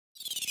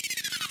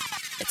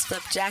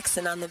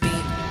Itsflipjackson on the beat.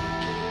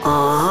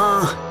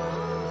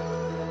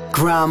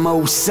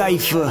 Grimo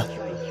Cypher.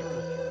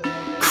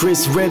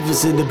 Chris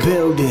Rivers in the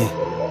building.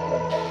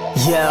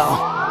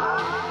 Yeah.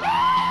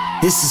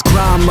 This is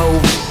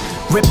Grimo.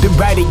 Rip it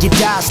right at your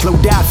die, slow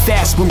down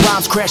fast when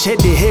rhymes crash head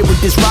to head with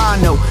this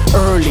rhino.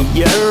 Early,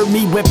 you heard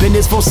me, weapon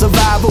is for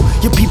survival.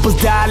 Your peoples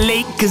die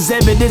late, cause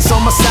evidence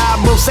on my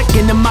side, bro.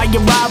 Second to my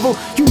arrival,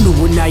 you knew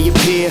when I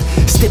appear.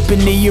 Step in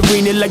the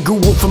arena like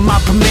Google for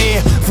my premiere.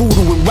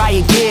 Voodoo and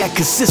riot gear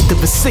consist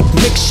of a sick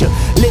mixture.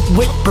 Lit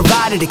wit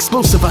provided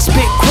explosive, I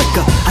spit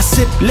quicker. I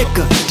sip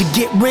liquor to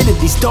get rid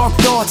of these dark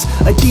thoughts.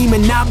 A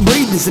demon not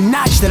breathing's a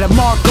notch that I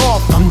mark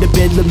off. I'm the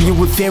bedlam you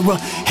with fearer,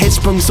 head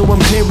sprung so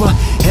I'm clearer.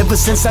 Ever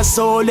since I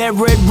saw all that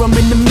red rum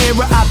in the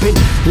mirror, I've been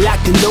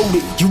locked and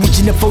loaded. You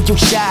reaching up for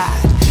your shot,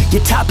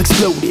 your top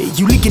exploded.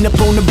 You leaking up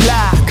on the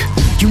block,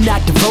 you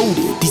not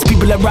devoted. These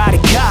people are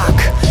riding cock.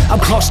 I'm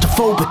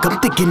claustrophobic,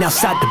 I'm thinking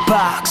outside the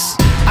box.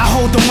 I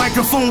hold the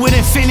microphone with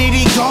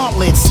infinity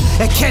gauntlets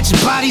and catch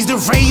bodies to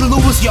Ray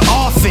Lewis your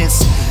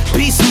offense.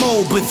 Beast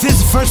mode, but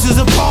this verse is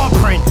a paw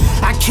print.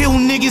 I kill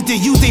niggas that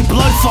use their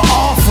blood for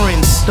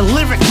offerings. The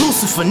lyric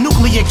Lucifer,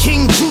 nuclear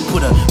king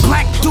Jupiter,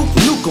 Black Duke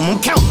Nukem,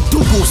 I'm Count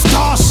Dooku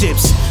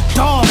starships.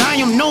 Dog, I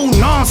am no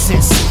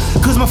nonsense,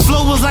 cause my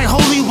flow was like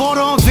holy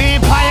water on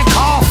vampire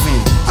coffin.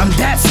 I'm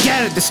that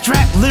scattered, the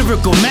strap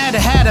lyrical matter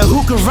hatter,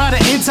 who can write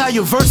an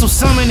anti-universal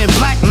summon in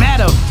black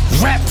matter.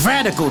 Rap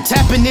radical,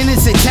 tapping in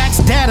its attacks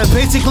data.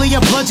 Basically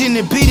a bludgeon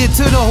and beat it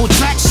till the whole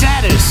track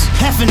shatters.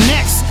 Half an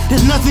X,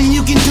 there's nothing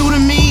you can do to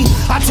me.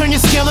 I turn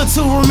your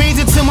skeletal remains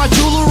into my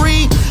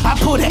jewelry. I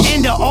put an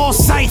end to all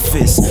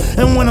ciphers,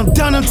 and when I'm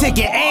done I'm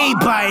taking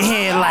everybody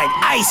here like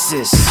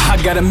ISIS.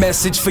 I got a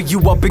message for you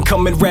up and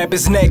coming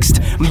rappers next.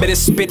 Better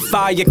spit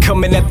fire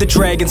coming at the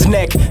dragon's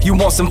neck. You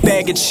want some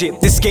faggot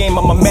shit? This game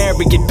I'ma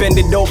marry it, bend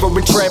it over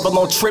and travel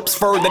on trips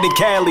further than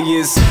Cali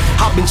is.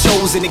 I've been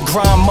chosen in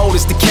grind mode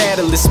as the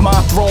catalyst.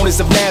 My throne is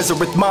of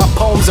Nazareth, my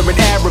poems are in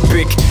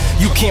Arabic.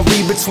 You can't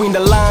read between the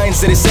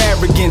lines of this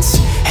arrogance.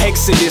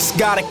 Exodus,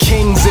 God of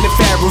kings and the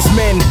Pharaoh's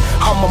men.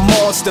 I'm a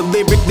monster,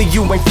 lyrically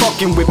you ain't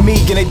fucking with me.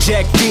 And a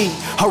Jack D,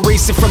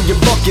 erase it from your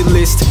bucket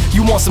list.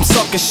 You want some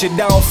sucker shit,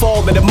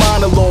 downfall of the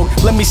monologue.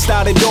 Let me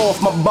start it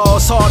off, my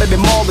bars harder than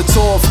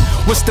Molotov.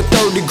 What's the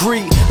third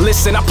degree?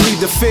 Listen, I plead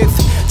the fifth.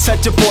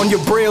 Touch up on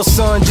your braille,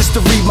 son, just to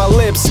read my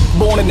lips.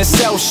 Born in the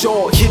South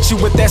Shore, hit you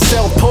with that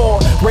southpaw.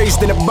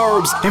 Raised in the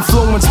burbs,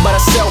 influenced by the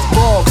South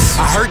Bronx.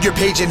 I heard you're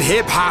paging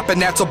hip-hop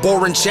and that's a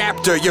boring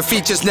chapter. Your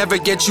features never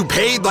get you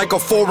paid like a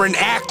foreign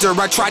actor.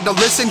 I tried to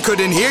listen,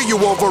 couldn't hear you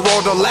over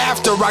all the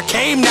laughter. I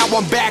came, now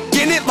I'm back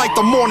in it like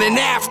the morning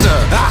after.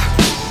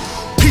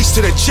 Peace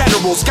to the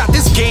generals, got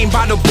this game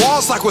by the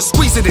balls like we're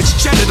squeezing its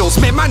genitals.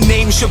 Man, my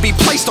name should be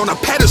placed on a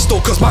pedestal,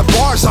 cause my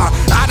bars are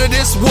out of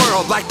this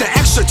world like the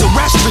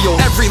extraterrestrial.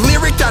 Every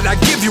lyric that I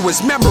give you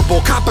is memorable.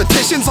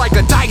 Competition's like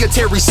a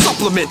dietary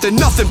supplement, they're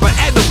nothing but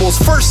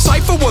edibles. First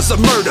cipher was a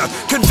murder,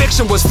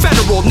 conviction was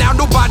federal. Now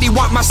nobody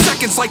want my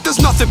seconds like there's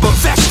nothing but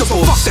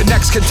vegetables. Fuck the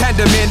next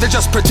contender, man, they're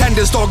just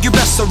pretenders. Dog, you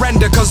best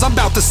surrender, cause I'm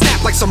about to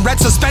snap like some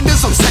red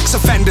suspenders on sex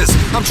offenders.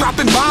 I'm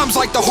dropping bombs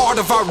like the heart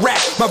of our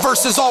rap. My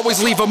verses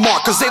always leave a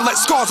mark, cause they let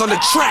scars on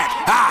the track.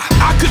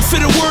 I could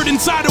fit a word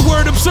inside a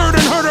word, absurd,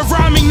 unheard of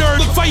rhyming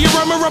nerd. Look fire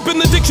armor up in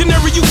the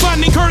dictionary, you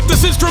finding hurt.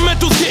 This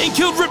instrumental's getting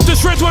killed, ripped to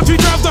shreds once we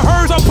drive the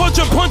hearse. I'll punch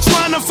a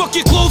punchline, I'll fuck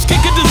your clothes,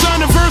 kick a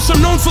designer verse.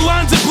 I'm known for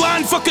lines that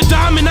blind, fuck a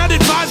diamond. I'd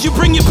advise you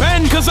bring your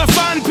pen, cause I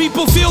find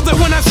people feel that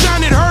when I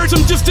shine it hurts.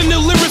 I'm just a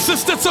new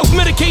lyricist that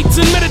self-medicates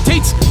and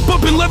meditates,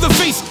 bumping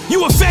Leatherface.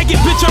 You a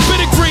faggot, bitch, I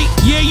better great.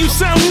 Yeah, you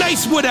sound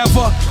nice,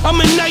 whatever. I'm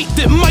a knight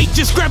that might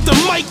just grab the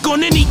mic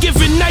on any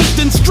given night,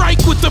 then strike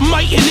with the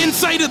might and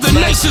insight of the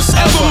nicest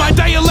ever. My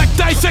dialect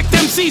dissect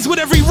MCs with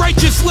every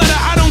righteous letter.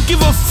 I don't give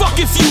a fuck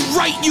if you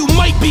write, you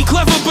might be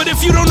clever, but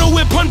if you don't know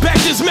where pun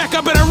packed is Mac, I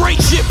better write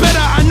shit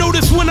better. I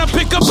notice when I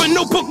pick up a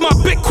notebook, my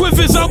bit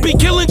quivers. I'll be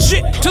killing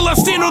shit till I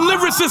stand on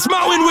Lyricist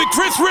Mountain with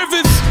Chris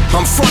Rivers.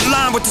 I'm front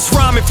line with this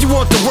rhyme if you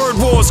want the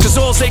word wars, cause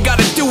all they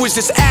gotta do is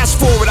just ask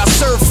for it. I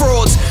serve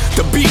frauds.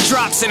 The beat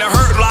drops in a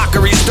hurt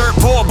locker, he's dirt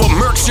poor, but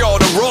murks y'all.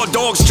 The raw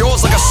dog's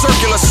jaws like a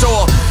circular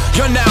saw.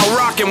 You're now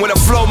rocking with a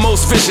flow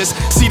most vicious.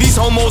 See, these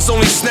homos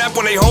only snap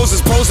when they hoes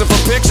is posing for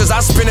pictures. I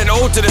spin an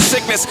ode to the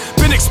sickness,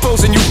 been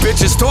exposing you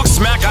bitches. Talk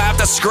smack, I have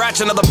to scratch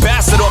another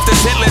bastard off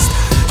this hit list.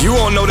 You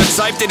all know the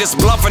type that is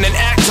bluffing and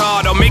act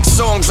hard, or make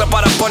songs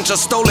about a bunch of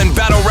stolen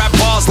battle rap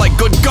bars. Like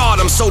good God,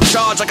 I'm so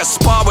charged like a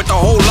spar with a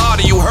whole lot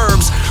of you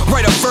herbs.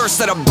 Write a verse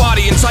that'll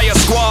body entire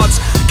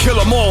squads. Kill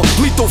them all,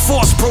 lethal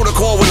force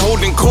protocol when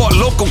holding court.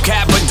 Local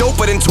cat, but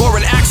doper than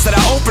touring acts that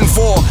I open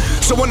for.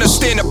 So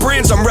understand the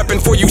brands I'm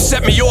repping for. You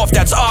set me off,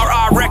 that's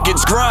RR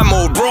Records, grind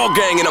mode, brawl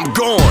gang, and I'm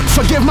gone.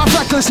 Forgive my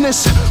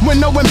recklessness, with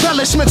no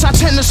embellishments. I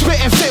tend to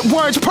spit and fit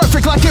words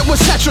perfect like it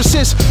was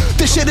Tetris's.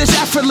 This shit is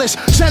effortless,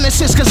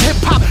 Genesis, cause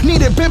hip-hop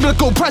needed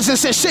biblical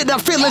presence. And shit I'm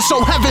feeling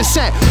so heaven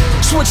sent.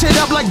 Switch it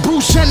up like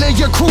Bruce Jenner,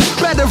 your crew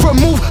better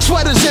remove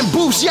sweaters and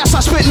boots. Yes, I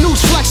spit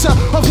news flexer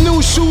of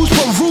new shoes,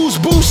 but rules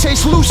boost,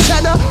 chase loose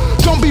cheddar.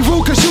 Don't be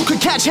rude cause you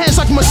could catch hands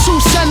like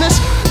masseuse centers.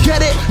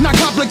 Get it? Not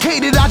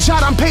complicated, I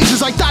jot on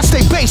pages like thoughts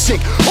stay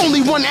basic.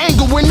 Only one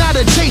angle, we're not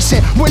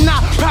adjacent. We're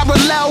not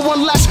parallel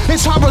unless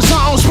it's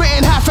horizontal.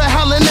 Spitting half a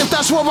hell, and if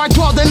that's where I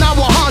dwell, then I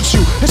will haunt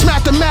you. It's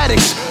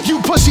mathematics, you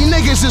pussy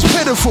niggas is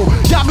pitiful.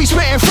 Y'all be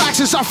spitting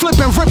fractions, I flip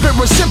and rip it,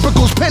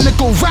 reciprocals.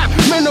 Pinnacle rap,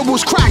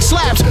 minerals, crack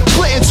slabs,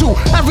 split into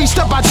every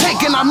step I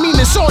take, and I mean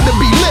it's all to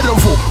be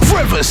literal.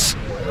 Rivers.